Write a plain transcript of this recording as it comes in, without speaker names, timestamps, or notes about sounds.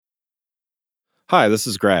Hi, this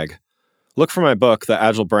is Greg. Look for my book, The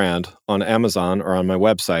Agile Brand, on Amazon or on my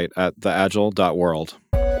website at theagile.world.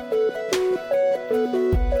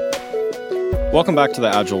 Welcome back to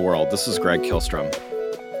The Agile World. This is Greg Kihlstrom.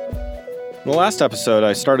 In the last episode,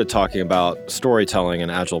 I started talking about storytelling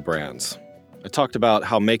and agile brands. I talked about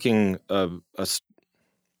how having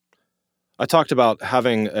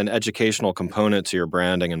an educational component to your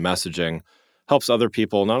branding and messaging helps other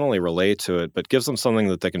people not only relate to it, but gives them something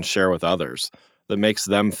that they can share with others that makes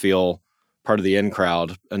them feel part of the in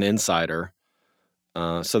crowd, an insider,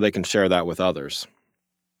 so they can share that with others.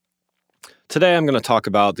 Today, I'm going to talk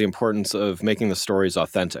about the importance of making the stories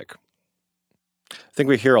authentic. I think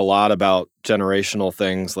we hear a lot about generational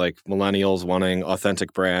things like millennials wanting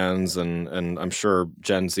authentic brands, and I'm sure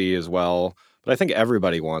Gen Z as well. But I think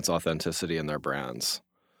everybody wants authenticity in their brands.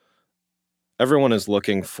 Everyone is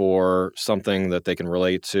looking for something that they can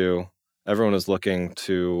relate to. Everyone is looking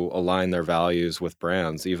to align their values with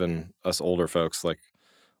brands, even us older folks like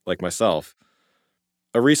myself.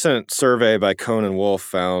 A recent survey by Cohn & Wolfe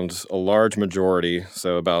found a large majority,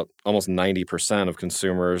 so about almost 90% of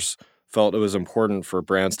consumers, felt it was important for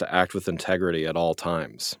brands to act with integrity at all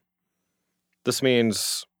times. This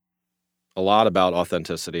means a lot about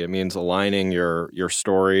authenticity. It means aligning your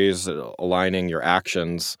stories, aligning your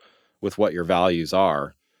actions with what your values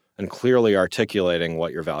are, and clearly articulating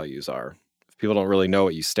what your values are. If people don't really know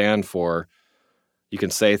what you stand for, you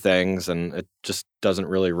can say things and it just doesn't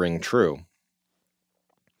really ring true.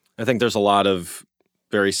 I think there's a lot of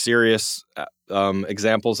very serious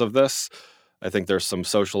examples of this. I think there's some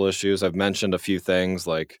social issues. I've mentioned a few things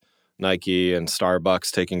like Nike and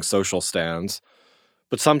Starbucks taking social stands,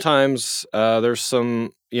 but sometimes there's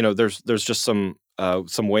just some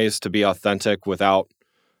ways to be authentic without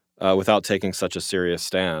taking such a serious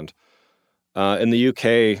stand. In the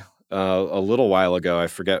UK, a little while ago, I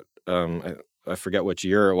forget which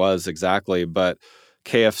year it was exactly, but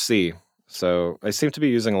KFC. So I seem to be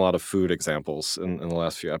using a lot of food examples in the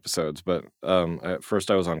last few episodes, but at first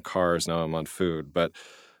I was on cars, now I'm on food. But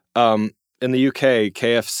in the UK,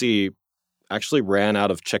 KFC actually ran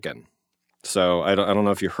out of chicken. So I don't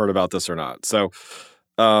know if you heard about this or not. So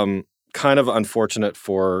kind of unfortunate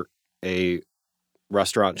for a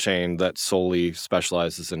restaurant chain that solely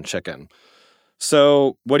specializes in chicken.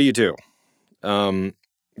 So what do you do?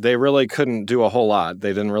 They really couldn't do a whole lot.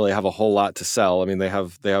 They didn't really have a whole lot to sell. I mean, they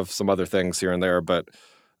have some other things here and there, but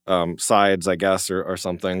sides, I guess, or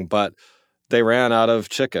something. But they ran out of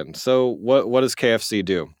chicken. So what does KFC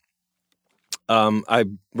do? I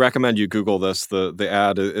recommend you Google this. The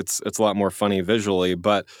ad, it's a lot more funny visually,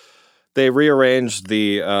 but they rearranged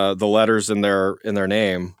the letters in their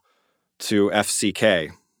name to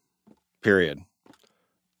FCK, period,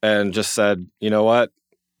 and just said, you know what?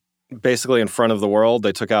 Basically, in front of the world,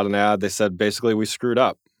 they took out an ad. They said, basically, we screwed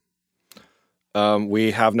up.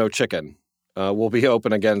 We have no chicken. We'll be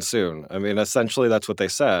open again soon. I mean, essentially, that's what they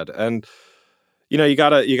said. And you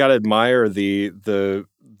gotta admire the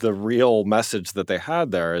real message that they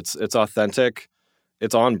had there. It's authentic.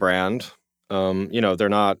 It's on brand. They're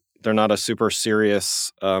not a super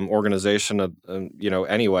serious organization.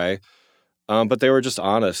 Anyway, but they were just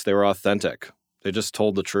honest. They were authentic. They just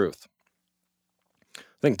told the truth.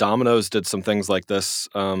 I think Domino's did some things like this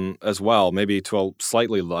as well, maybe to a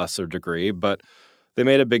slightly lesser degree, but they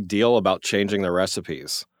made a big deal about changing their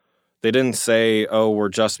recipes. They didn't say, "Oh, we're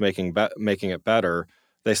just making it better."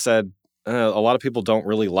 They said, "A lot of people don't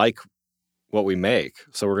really like what we make,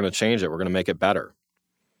 so we're going to change it. We're going to make it better."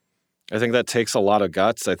 I think that takes a lot of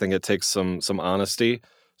guts. I think it takes some honesty.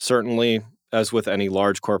 Certainly, as with any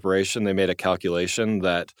large corporation, they made a calculation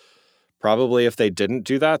that probably if they didn't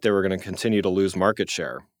do that, they were going to continue to lose market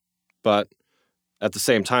share. But at the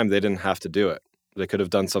same time, they didn't have to do it. They could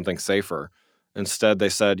have done something safer. Instead, they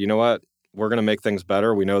said, you know what? We're going to make things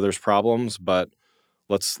better. We know there's problems, but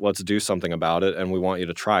let's do something about it, and we want you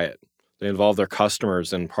to try it. They involve their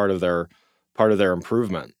customers in part of their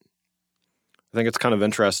improvement. I think it's kind of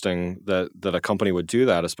interesting that a company would do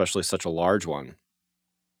that, especially such a large one.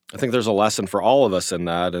 I think there's a lesson for all of us in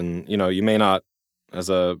that, and you may not,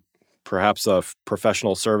 as perhaps a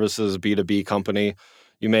professional services B2B company,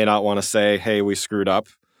 you may not want to say, hey, we screwed up.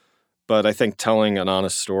 But I think telling an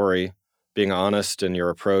honest story, being honest in your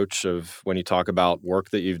approach of when you talk about work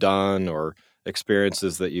that you've done or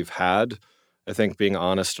experiences that you've had, I think being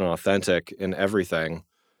honest and authentic in everything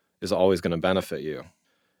is always going to benefit you.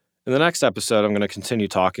 In the next episode, I'm going to continue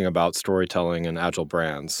talking about storytelling and agile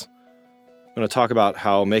brands. I'm going to talk about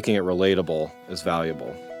how making it relatable is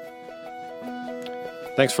valuable.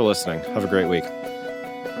 Thanks for listening. Have a great week.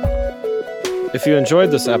 If you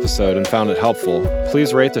enjoyed this episode and found it helpful,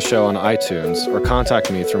 please rate the show on iTunes or contact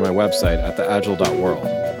me through my website at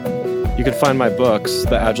theagile.world. You can find my books,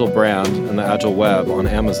 The Agile Brand and The Agile Web, on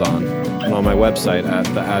Amazon and on my website at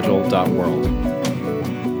theagile.world.